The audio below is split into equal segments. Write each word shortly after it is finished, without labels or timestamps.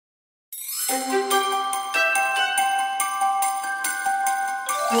Hey,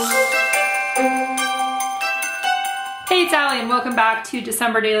 it's Allie and welcome back to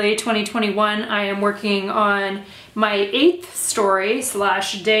December Daily 2021. I am working on my 8th story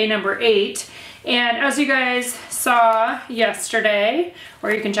 / day number 8. And as you guys saw yesterday,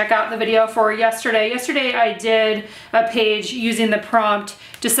 or you can check out the video for yesterday. Yesterday I did a page using the prompt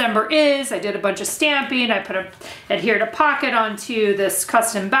December is. I did a bunch of stamping. I put a adhere to pocket onto this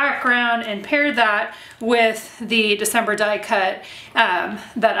custom background and paired that with the December die cut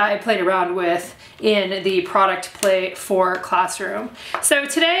that I played around with in the product play for classroom. So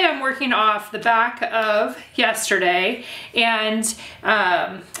today I'm working off the back of yesterday and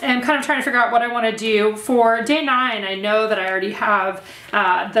I'm kind of trying to figure out what I want to do for day 9. I know that I already have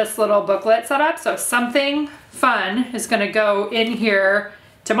this little booklet set up, so something fun is going to go in here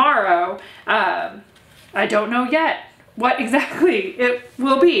tomorrow. I don't know yet what exactly it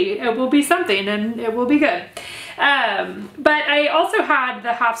will be. It will be something and it will be good. But I also had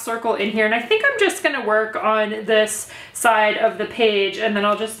the half circle in here, and I think I'm just going to work on this side of the page, and then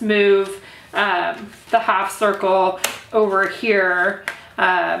I'll just move the half circle over here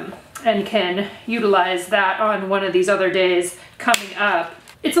and can utilize that on one of these other days coming up.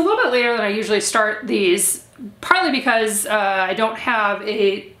 It's a little bit later than I usually start these, partly because I don't have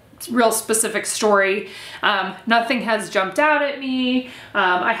a real specific story. Nothing has jumped out at me.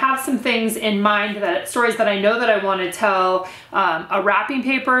 I have some things in mind, stories that I know that I want to tell, a wrapping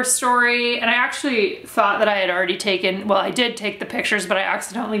paper story, and I actually thought that I had already taken, well, I did take the pictures, but I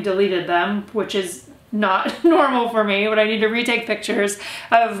accidentally deleted them, which is not normal for me, but I need to retake pictures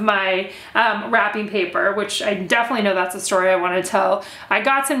of my wrapping paper, which I definitely know that's a story I want to tell. I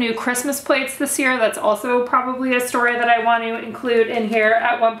got some new Christmas plates this year. That's also probably a story that I want to include in here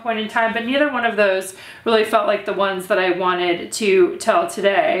at one point in time, but neither one of those really felt like the ones that I wanted to tell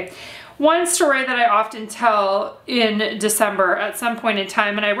today. One story that I often tell in December at some point in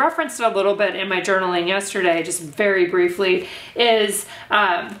time, and I referenced it a little bit in my journaling yesterday, just very briefly, is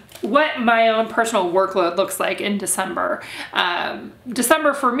what my own personal workload looks like in December.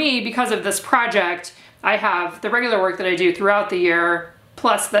 December for me, because of this project, I have the regular work that I do throughout the year,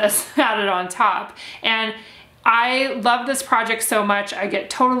 plus this added on top. And I love this project so much. I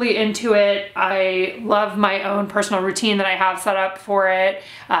get totally into it. I love my own personal routine that I have set up for it.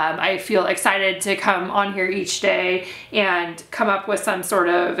 I feel excited to come on here each day and come up with some sort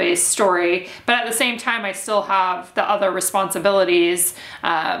of a story. But at the same time, I still have the other responsibilities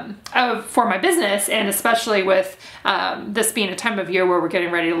for my business, and especially with this being a time of year where we're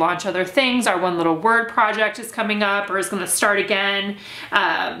getting ready to launch other things. Our one little word project is coming up, or is going to start again.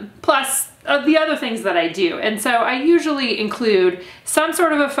 Plus of the other things that I do. And so I usually include some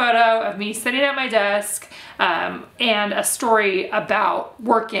sort of a photo of me sitting at my desk and a story about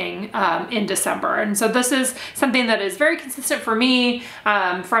working in December. And so this is something that is very consistent for me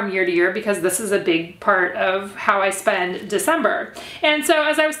from year to year, because this is a big part of how I spend December. And so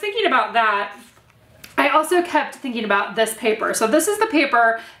as I was thinking about that, I also kept thinking about this paper. So this is the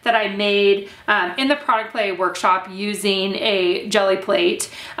paper that I made in the product play workshop using a jelly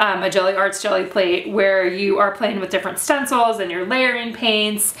plate, a Jelly Arts jelly plate, where you are playing with different stencils and you're layering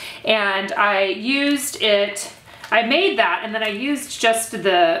paints. And I used it, I made that, and then I used just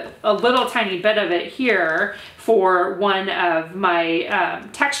a little tiny bit of it here for one of my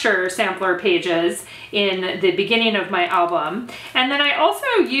texture sampler pages in the beginning of my album. And then I also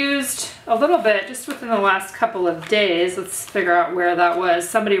used a little bit just within the last couple of days. Let's figure out where that was.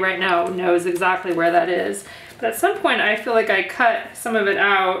 Somebody right now knows exactly where that is. But at some point I feel like I cut some of it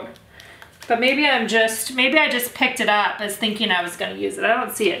out, but maybe I just picked it up as thinking I was gonna use it. I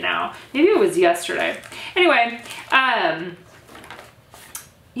don't see it now. Maybe it was yesterday. Anyway,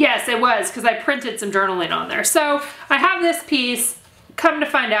 yes, it was, because I printed some journaling on there. So I have this piece. Come to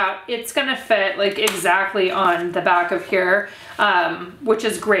find out, it's gonna fit like exactly on the back of here, which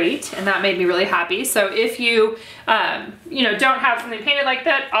is great, and that made me really happy. So if you, don't have something painted like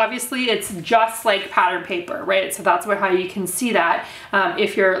that, obviously it's just like pattern paper, right? So that's how you can see that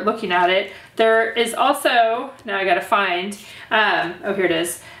if you're looking at it. There is also, now I gotta find, oh, here it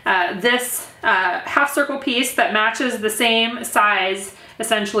is, this half circle piece that matches the same size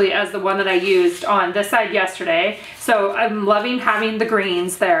essentially as the one that I used on this side yesterday. So I'm loving having the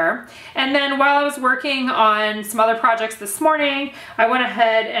greens there. And then while I was working on some other projects this morning, I went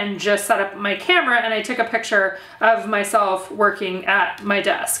ahead and just set up my camera and I took a picture of myself working at my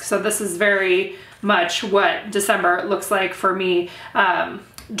desk. So this is very much what December looks like for me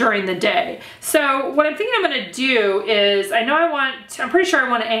during the day. So what I'm thinking I'm gonna do is, I'm pretty sure I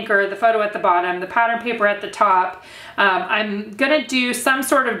want to anchor the photo at the bottom, the pattern paper at the top. I'm gonna do some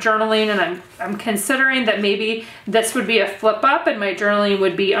sort of journaling, and I'm considering that maybe this would be a flip up and my journaling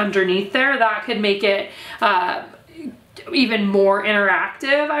would be underneath there. That could make it even more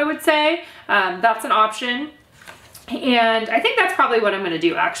interactive, I would say. That's an option. And I think that's probably what I'm going to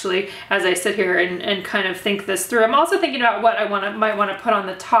do, actually, as I sit here and kind of think this through. I'm also thinking about what I might want to put on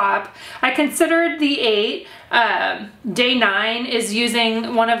the top. I considered the 8. Day 9 is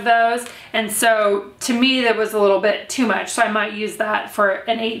using one of those, and so to me that was a little bit too much, so I might use that for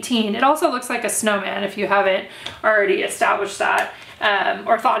an 18. It also looks like a snowman if you haven't already established that.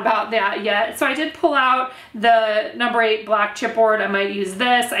 Or thought about that yet. So I did pull out the number 8 black chipboard. I might use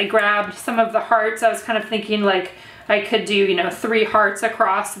this. I grabbed some of the hearts. I was kind of thinking like I could do, you know, 3 hearts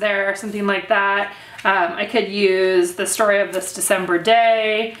across there, something like that. I could use the story of this December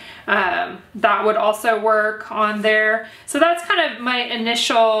day. That would also work on there. So that's kind of my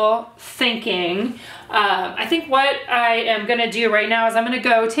initial thinking. I think what I am gonna do right now is I'm gonna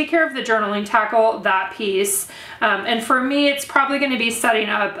go take care of the journaling, tackle that piece. And for me, it's probably gonna be setting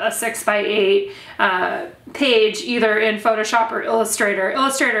up a 6x8 page either in Photoshop or Illustrator.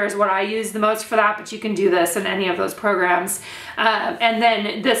 Illustrator is what I use the most for that, but you can do this in any of those programs. And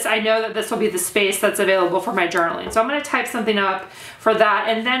then this, I know that this will be the space that's available for my journaling. So I'm gonna type something up for that,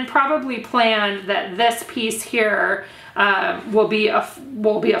 and then probably plan that this piece here will be a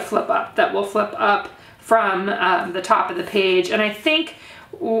flip up, that will flip up from the top of the page. And I think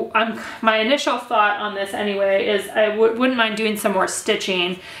my initial thought on this anyway is I wouldn't mind doing some more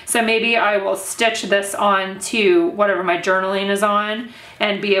stitching. So maybe I will stitch this onto whatever my journaling is on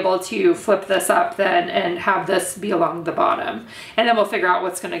and be able to flip this up then and have this be along the bottom. And then we'll figure out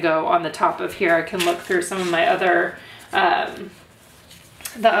what's gonna go on the top of here. I can look through some of my other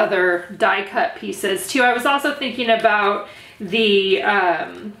the other die cut pieces too. I was also thinking about the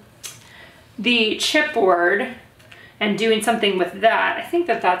chipboard and doing something with that. I think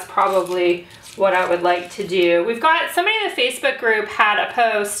that that's probably what I would like to do. We've got somebody in the Facebook group had a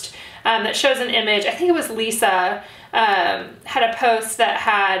post that shows an image. I think it was Lisa had a post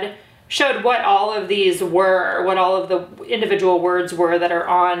that showed what all of these were, what all of the individual words were that are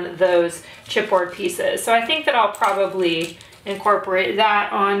on those chipboard pieces. So I think that I'll probably incorporate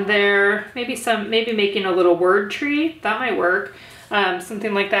that on there. Maybe making a little word tree, that might work.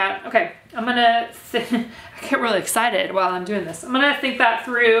 Something like that. Okay, I'm gonna, I get really excited while I'm doing this. I'm gonna think that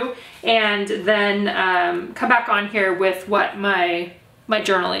through and then come back on here with what my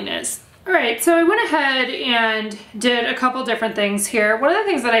journaling is. All right, so I went ahead and did a couple different things here. One of the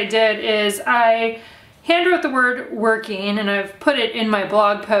things that I did is I hand wrote the word working, and I've put it in my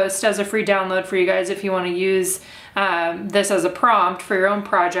blog post as a free download for you guys if you want to use this as a prompt for your own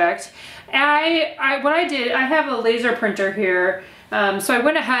project. What I did, I have a laser printer here, so I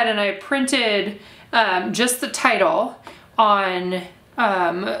went ahead and I printed just the title on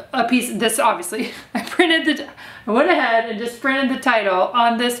a piece. This obviously, I went ahead and just printed the title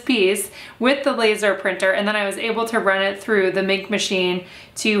on this piece with the laser printer, and then I was able to run it through the Mink machine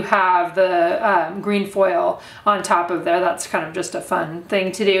to have the green foil on top of there. That's kind of just a fun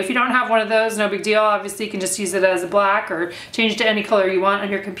thing to do. If you don't have one of those, no big deal. Obviously you can just use it as a black or change it to any color you want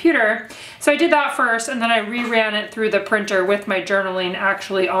on your computer. So I did that first, and then I reran it through the printer with my journaling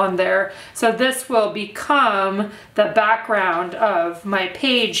actually on there. So this will become the background of my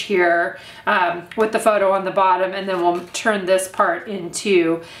page here with the photo on the bottom, and then we'll turn this part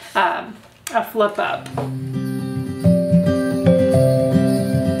into a flip up.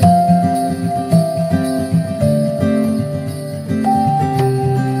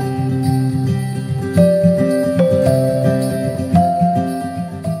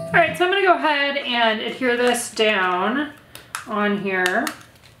 And adhere this down on here.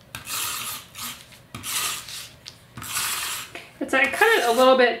 I cut it a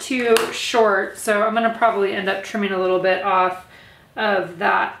little bit too short, so I'm gonna probably end up trimming a little bit off of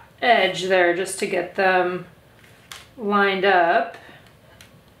that edge there just to get them lined up,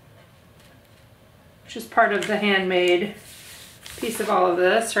 which is part of the handmade piece of all of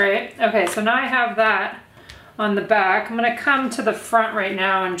this, right? Okay, so now I have that on the back. I'm gonna come to the front right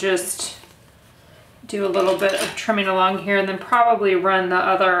now and just do a little bit of trimming along here, and then probably run the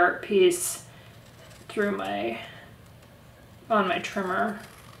other piece through on my trimmer.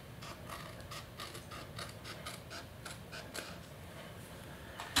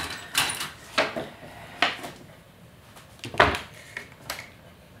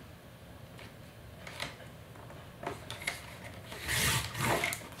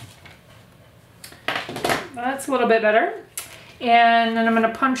 That's a little bit better. And then I'm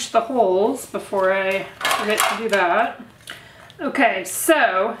going to punch the holes before I forget to do that. Okay,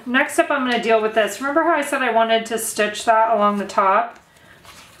 so next up I'm going to deal with this. Remember how I said I wanted to stitch that along the top?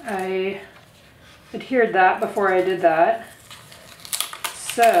 I adhered that before I did that.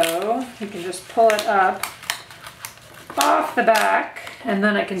 So you can just pull it up off the back, and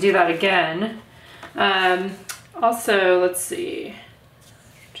then I can do that again. Also, let's see,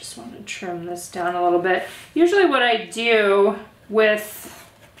 just want to trim this down a little bit. Usually what I do with,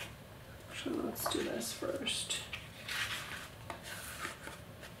 actually let's do this first.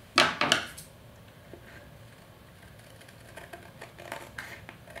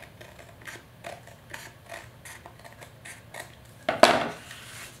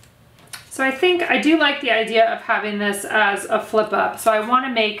 So I think I do like the idea of having this as a flip up. So I want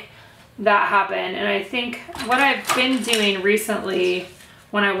to make that happen. And I think what I've been doing recently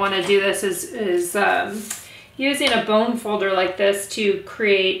when I want to do this is using a bone folder like this to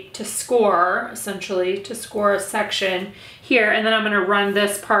score, essentially, to score a section here. And then I'm going to run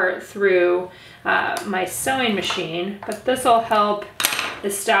this part through my sewing machine. But this will help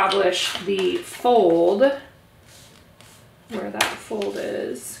establish the fold, where that fold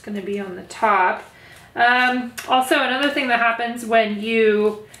is going to be on the top. Also, another thing that happens when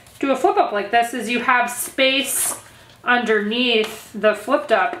you do a flip up like this is you have space underneath the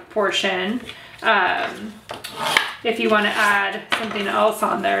flipped up portion. If you want to add something else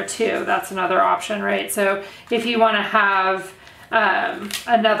on there too, that's another option, right? So if you want to have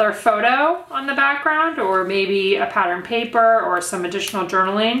another photo on the background, or maybe a pattern paper or some additional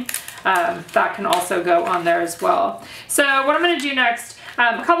journaling, that can also go on there as well. So what I'm going to do next,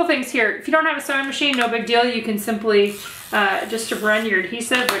 a couple things here. If you don't have a sewing machine, no big deal. You can simply just run your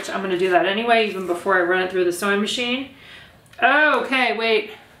adhesive, which I'm going to do that anyway, even before I run it through the sewing machine. Oh, okay,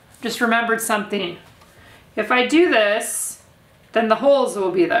 wait, just remembered something. If I do this, then the holes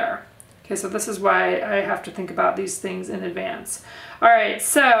will be there. Okay, so this is why I have to think about these things in advance. All right,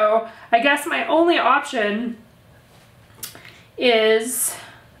 so I guess my only option is,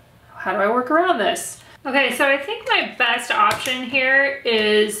 how do I work around this? Okay, so I think my best option here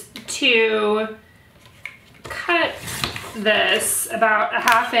is to cut this about a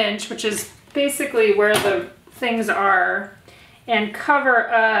 1/2 inch, which is basically where the things are, and cover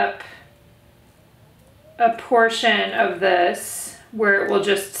up a portion of this where it will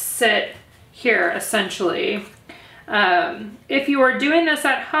just sit here, essentially. If you are doing this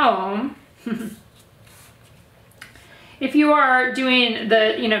at home, if you are doing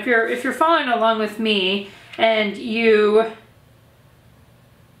the, you know, if you're following along with me and you,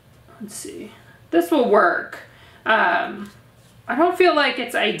 let's see, this will work. I don't feel like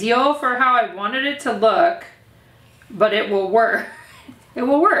it's ideal for how I wanted it to look, but it will work. It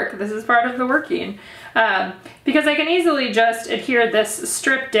will work. This is part of the working. Because I can easily just adhere this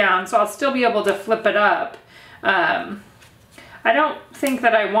strip down, so I'll still be able to flip it up. I don't think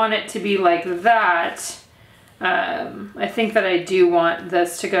that I want it to be like that. I think that I do want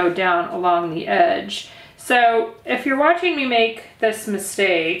this to go down along the edge. So if you're watching me make this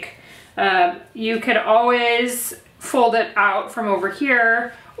mistake, you could always fold it out from over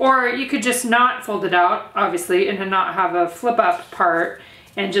here, or you could just not fold it out, obviously, and not have a flip up part,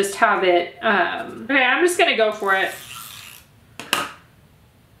 and just have it, okay, I'm just gonna go for it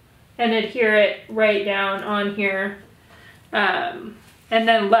and adhere it right down on here, and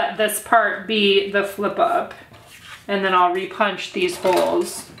then let this part be the flip up, and then I'll repunch these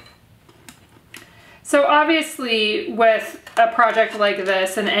holes. So obviously with a project like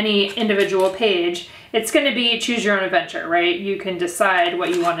this and any individual page, it's going to be choose your own adventure, right? You can decide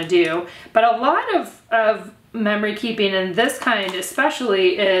what you want to do. But a lot of memory keeping, and this kind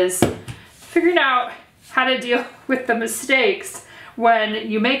especially, is figuring out how to deal with the mistakes when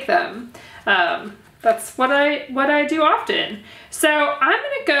you make them. That's what I do often. So I'm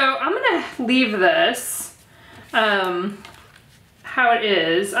gonna leave this how it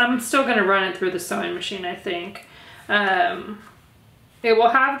is. I'm still gonna run it through the sewing machine, I think. It will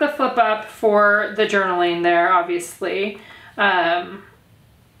have the flip up for the journaling there, obviously.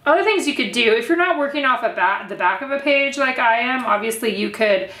 Other things you could do, if you're not working off the back of a page like I am, obviously you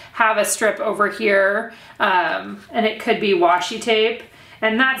could have a strip over here, and it could be washi tape.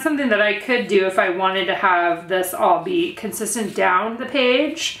 And that's something that I could do if I wanted to have this all be consistent down the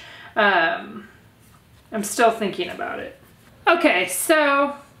page. I'm still thinking about it. Okay,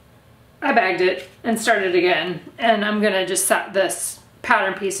 so I bagged it and started again, and I'm gonna just set this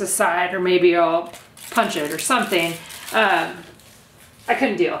pattern piece aside, or maybe I'll punch it or something. I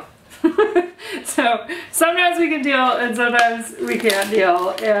couldn't deal. So sometimes we can deal and sometimes we can't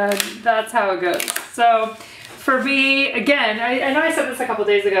deal, and that's how it goes. So for me, again, I know I said this a couple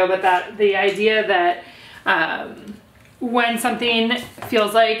days ago, but that the idea that when something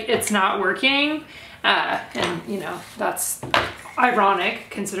feels like it's not working, and you know, that's ironic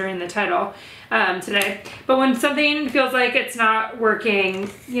considering the title today, but when something feels like it's not working,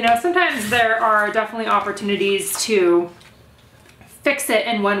 you know, sometimes there are definitely opportunities to fix it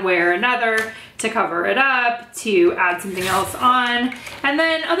in one way or another, to cover it up, to add something else on. And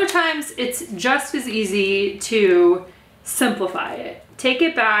then other times it's just as easy to simplify it. Take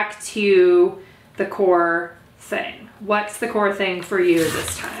it back to the core thing. What's the core thing for you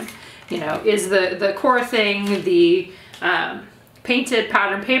this time? You know, is the core thing the painted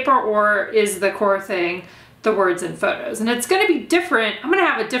pattern paper, or is the core thing the words and photos? And it's gonna be different. I'm gonna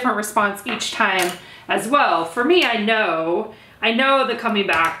have a different response each time as well. For me, I know that coming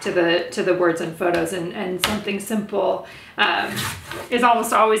back to the words and photos and something simple is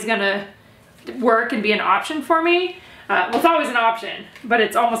almost always gonna work and be an option for me. Well, it's always an option, but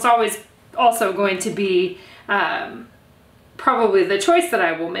it's almost always also going to be probably the choice that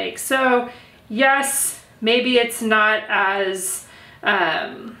I will make. So yes, maybe it's not as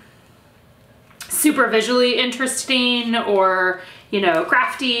super visually interesting or, you know,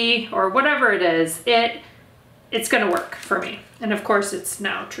 crafty or whatever it is, it's gonna work for me. And of course it's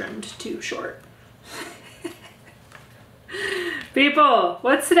now trimmed too short. People,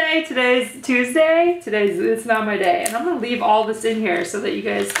 what's today? Today's Tuesday? It's not my day. And I'm gonna leave all this in here so that you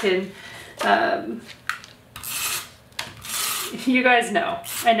guys can, you guys know.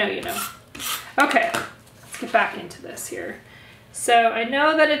 I know you know. Okay, let's get back into this here. So I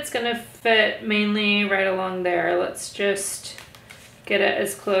know that it's gonna fit mainly right along there. Let's just get it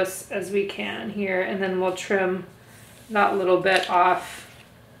as close as we can here, and then we'll trim that little bit off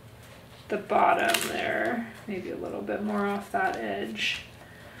the bottom there. Maybe a little bit more off that edge.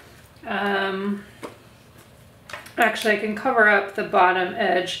 Actually, I can cover up the bottom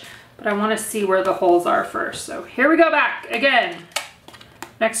edge, but I want to see where the holes are first. So here we go back again.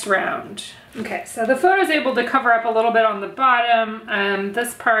 Next round. Okay, so the photo's able to cover up a little bit on the bottom.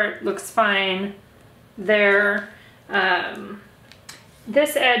 This part looks fine there.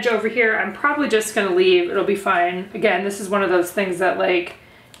 This edge over here, I'm probably just gonna leave. It'll be fine. Again, this is one of those things that, like,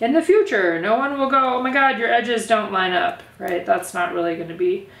 in the future, no one will go, oh my God, your edges don't line up, right? That's not really gonna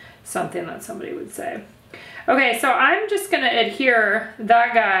be something that somebody would say. Okay, so I'm just gonna adhere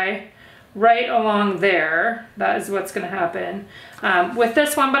that guy right along there. That is what's gonna happen with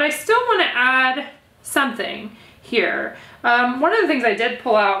this one, but I still wanna add something here. One of the things I did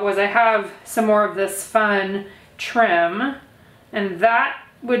pull out was I have some more of this fun trim, and that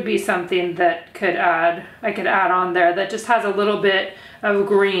would be something that I could add on there that just has a little bit of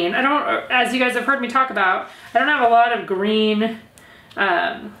green. I don't, as you guys have heard me talk about, I don't have a lot of green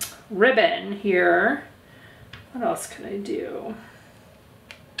ribbon here. What else could I do?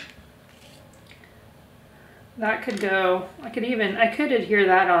 That could go, I could adhere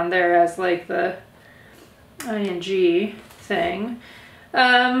that on there as like the ing thing.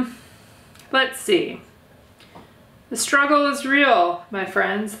 Let's see. The struggle is real, my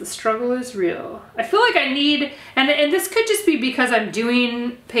friends. The struggle is real. I feel like I need, and this could just be because I'm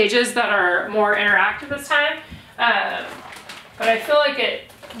doing pages that are more interactive this time, but I feel like it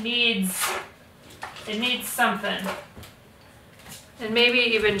needs something. And maybe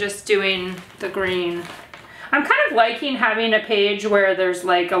even just doing the green. I'm kind of liking having a page where there's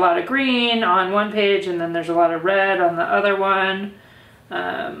like a lot of green on one page and then there's a lot of red on the other one.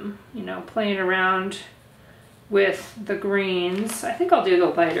 You know, playing around with the greens. I think I'll do the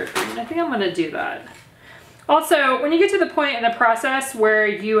lighter green. I think I'm gonna do that. Also, when you get to the point in the process where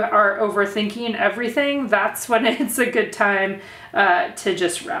you are overthinking everything, that's when it's a good time to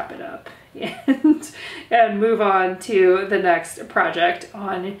just wrap it up and move on to the next project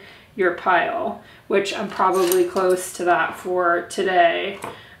on your pile, which I'm probably close to that for today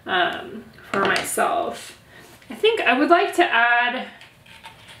for myself. I think I would like to add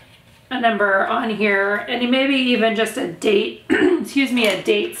a number on here, and maybe even just a date, excuse me, a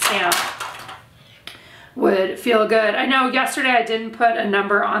date stamp would feel good. I know yesterday I didn't put a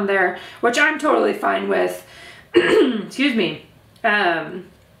number on there, which I'm totally fine with. Excuse me.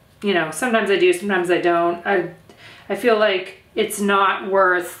 You know, sometimes I do, sometimes I don't. I feel like it's not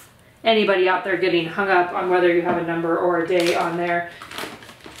worth anybody out there getting hung up on whether you have a number or a date on there.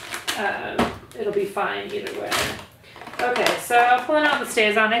 It'll be fine either way. Okay, so pulling out the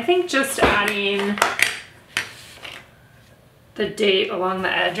StazOn, I think just adding the date along the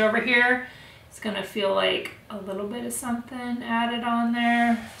edge over here is gonna feel like a little bit of something added on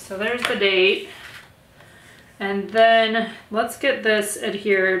there. So there's the date. And then let's get this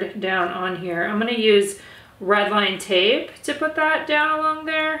adhered down on here. I'm gonna use red line tape to put that down along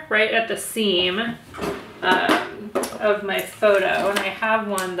there, right at the seam of my photo. And I have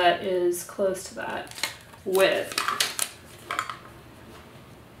one that is close to that width.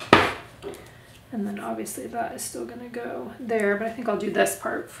 And then obviously that is still gonna go there, but I think I'll do this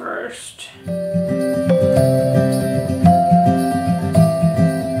part first.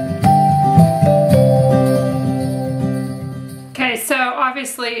 Okay, so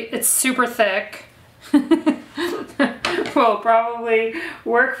obviously it's super thick. Will probably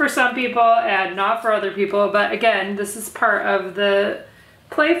work for some people and not for other people, but again, this is part of the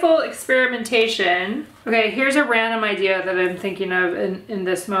playful experimentation. Okay, here's a random idea that I'm thinking of in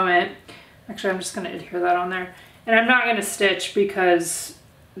this moment. Actually, I'm just going to adhere that on there. And I'm not going to stitch because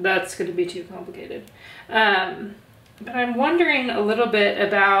that's going to be too complicated. But I'm wondering a little bit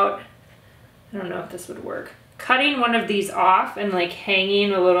about, I don't know if this would work, cutting one of these off and like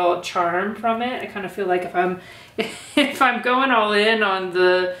hanging a little charm from it. I kind of feel like if I'm going all in on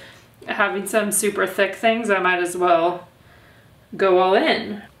the having some super thick things, I might as well go all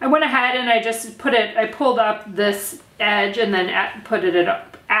in. I went ahead and I just I pulled up this edge and then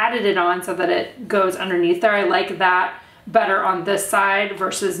added it on so that it goes underneath there. I like that better on this side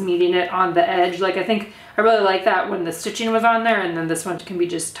versus meeting it on the edge. Like, I think I really like that when the stitching was on there, and then this one can be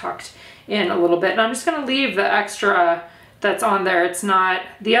just tucked in a little bit. And I'm just gonna leave the extra that's on there. It's not,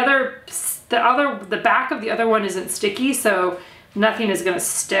 the back of the other one isn't sticky, so nothing is gonna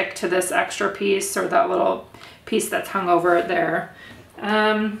stick to this extra piece or that little piece that's hung over it there.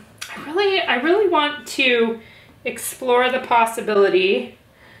 I really want to explore the possibility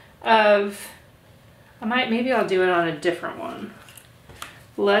of, maybe I'll do it on a different one.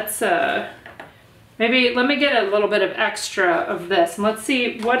 Let's, maybe let me get a little bit of extra of this, and let's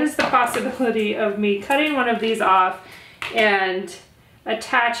see what is the possibility of me cutting one of these off and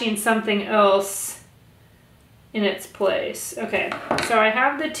attaching something else in its place. Okay, so I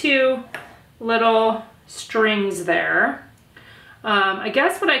have the two little strings there. I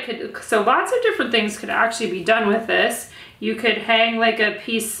guess what I could, so lots of different things could actually be done with this. You could hang like a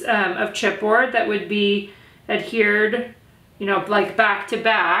piece of chipboard that would be adhered, you know, like back to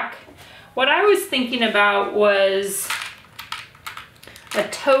back. What I was thinking about was a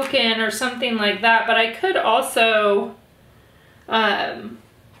token or something like that, but I could also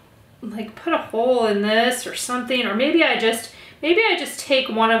like put a hole in this or something, or maybe I just take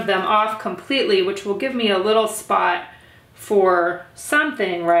one of them off completely, which will give me a little spot for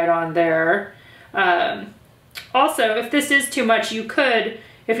something right on there. Also, if this is too much, you could,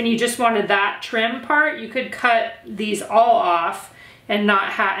 if you just wanted that trim part, you could cut these all off and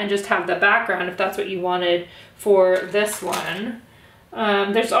and just have the background if that's what you wanted for this one.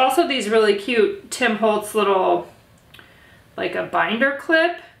 There's also these really cute Tim Holtz little, like a binder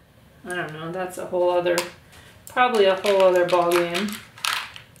clip. I don't know, that's a whole other, probably a whole other ballgame.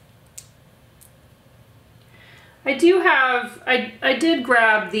 I do have, I did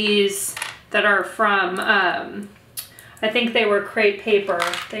grab these that are from, I think they were crepe paper.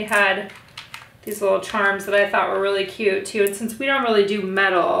 They had these little charms that I thought were really cute too. And since we don't really do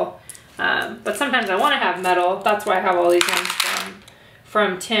metal, but sometimes I want to have metal, that's why I have all these ones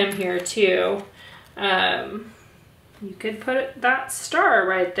from Tim here too. You could put that star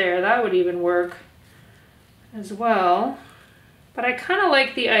right there. That would even work as well. But I kind of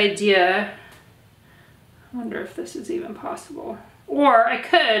like the idea. I wonder if this is even possible. Or I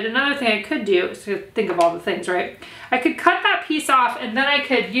could, another thing I could do is to think of all the things, right? I could cut that piece off and then I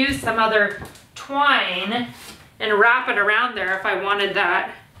could use some other twine and wrap it around there if I wanted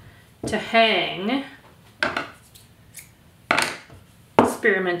that to hang.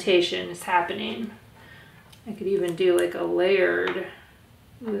 Experimentation is happening. I could even do like a layered,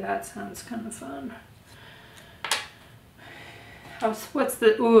 ooh, that sounds kind of fun. What's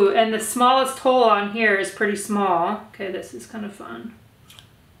the, ooh, and the smallest hole on here is pretty small. Okay, this is kind of fun.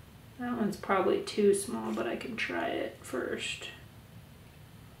 That one's probably too small, but I can try it first.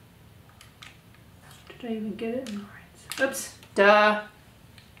 Did I even get it? No, right. Oops, duh.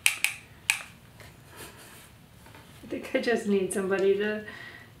 I think I just need somebody to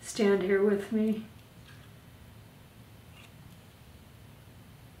stand here with me.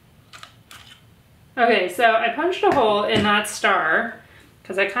 Okay, so I punched a hole in that star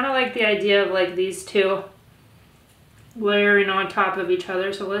because I kind of like the idea of like these two layering on top of each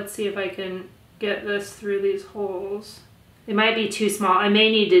other. So let's see if I can get this through these holes. They might be too small. I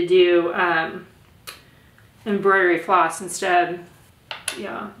may need to do embroidery floss instead.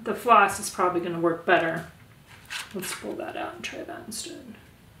 Yeah, the floss is probably going to work better. Let's pull that out and try that instead.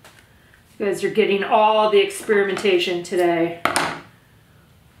 You guys are getting all the experimentation today.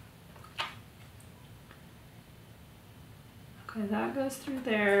 Okay, that goes through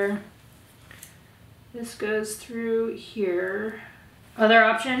there. This goes through here. Other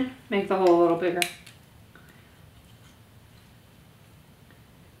option, make the hole a little bigger.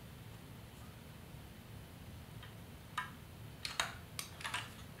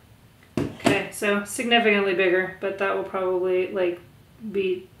 Okay, so significantly bigger, but that will probably like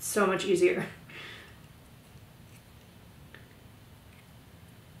be so much easier.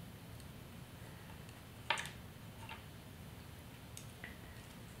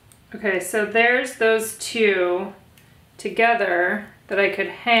 Okay, so there's those two together that I could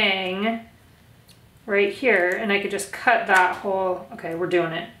hang right here, and I could just cut that whole, okay, we're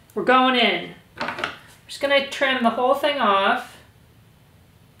doing it. We're going in. I'm just gonna trim the whole thing off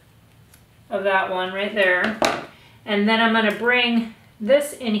of that one right there. And then I'm gonna bring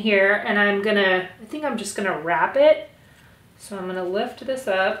this in here, and I think I'm just gonna wrap it. So I'm gonna lift this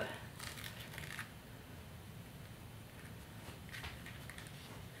up.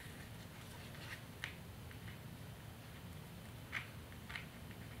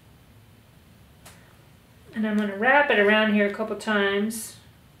 And I'm gonna wrap it around here a couple times.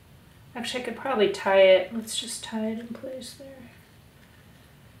 Actually, I could probably tie it. Let's just tie it in place there.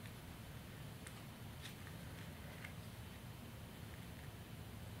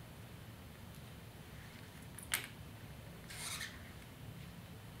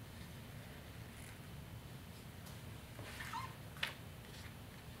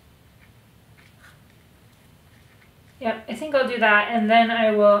 Yep, I think I'll do that, and then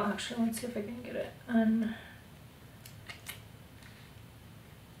I will, actually, let's see if I can get it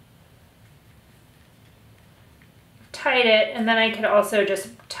tied it, and then I could also just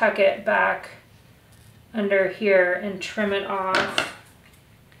tuck it back under here and trim it off.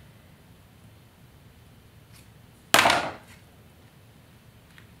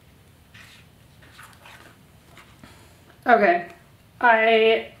 Okay,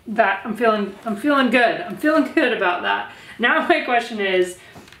 I'm feeling good. I'm feeling good about that. Now my question is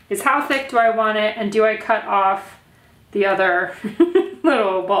how thick do I want it, and do I cut off the other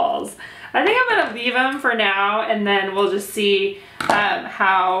little balls? I think I'm gonna leave them for now, and then we'll just see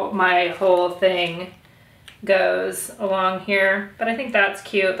how my whole thing goes along here. But I think that's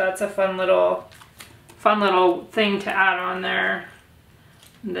cute. That's a fun little thing to add on there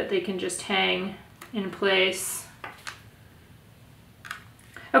that they can just hang in place.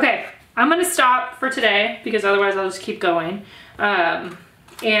 Okay, I'm gonna stop for today because otherwise I'll just keep going. And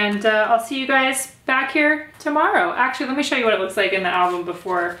I'll see you guys back here tomorrow. Actually, let me show you what it looks like in the album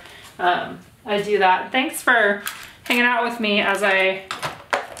before I do that. Thanks for hanging out with me as I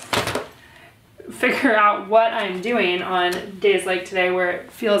figure out what I'm doing on days like today where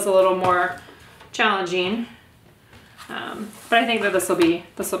it feels a little more challenging. But I think that this will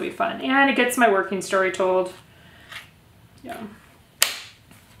be fun, and it gets my working story told. Yeah.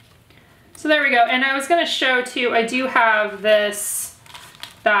 So there we go. And I was gonna show too, I do have this,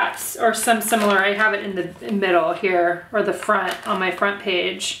 or some similar, I have it in the middle here, or the front, on my front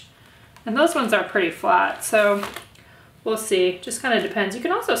page. And those ones are pretty flat, so we'll see. Just kind of depends. You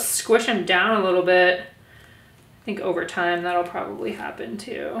can also squish them down a little bit. I think over time that'll probably happen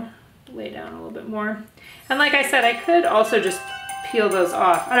too. Lay down a little bit more. And like I said, I could also just peel those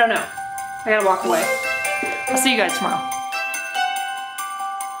off. I don't know. I gotta walk away. I'll see you guys tomorrow.